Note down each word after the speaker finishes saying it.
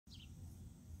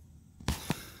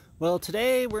Well,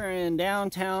 today we're in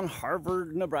downtown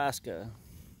Harvard, Nebraska.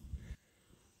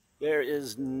 There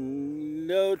is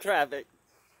no traffic.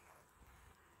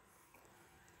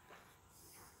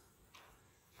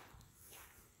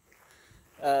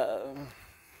 And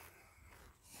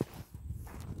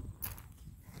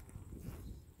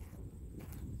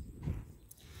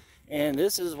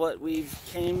this is what we've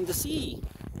came to see.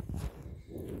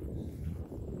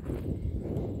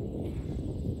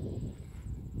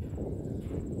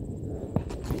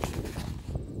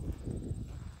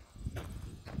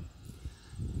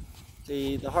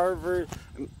 The Harvard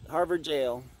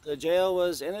jail. The jail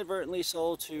was inadvertently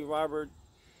sold to Robert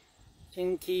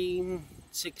Kincaid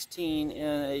 16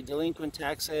 in a delinquent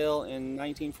tax sale in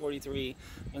 1943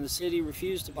 when the city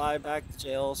refused to buy back the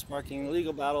jail, sparking a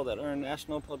legal battle that earned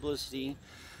national publicity.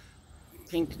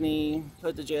 Pinckney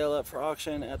put the jail up for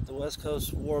auction at the West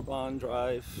Coast War Bond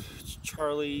Drive.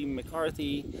 Charlie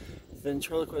McCarthy,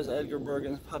 ventriloquist Edgar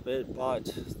Bergen's puppet, bought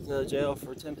the jail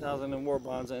for $10,000 in war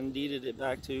bonds and deeded it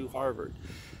back to Harvard.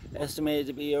 Estimated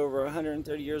to be over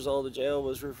 130 years old, the jail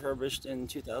was refurbished in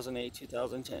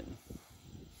 2008-2010.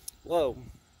 Whoa.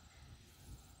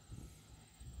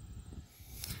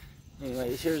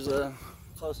 Anyways, here's a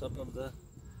close-up of the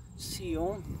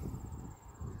seal.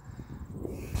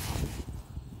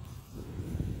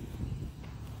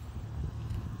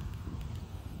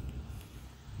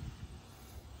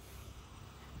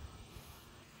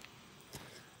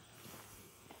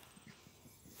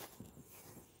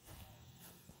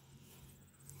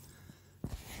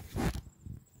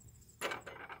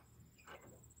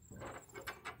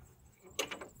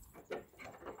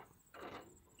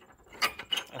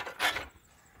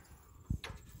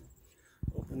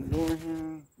 Open the door here.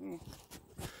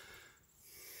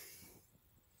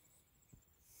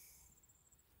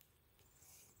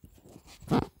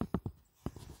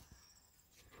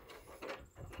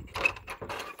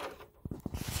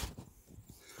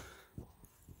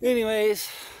 Anyways,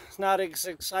 it's not as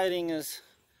exciting as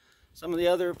some of the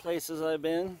other places I've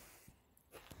been.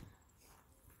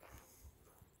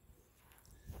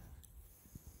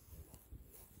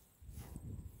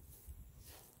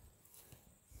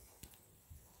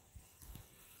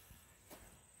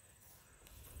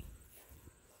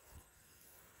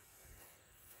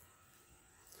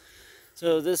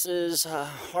 So this is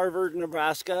Harvard,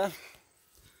 Nebraska.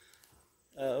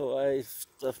 The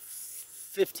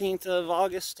 15th of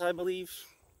August, I believe.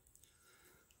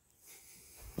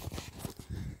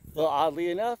 Well, oddly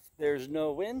enough, there's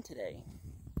no wind today.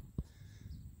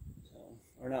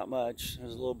 Or not much.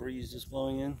 There's a little breeze just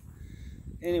blowing in.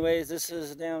 Anyways, this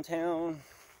is downtown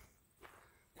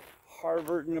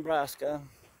Harvard, Nebraska.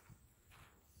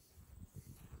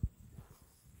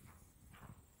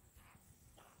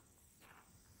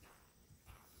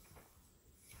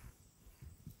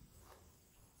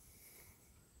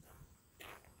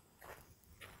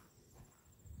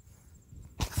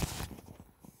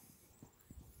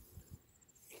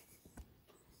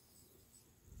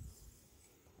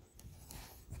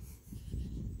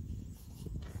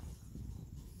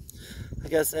 I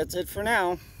guess that's it for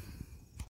now.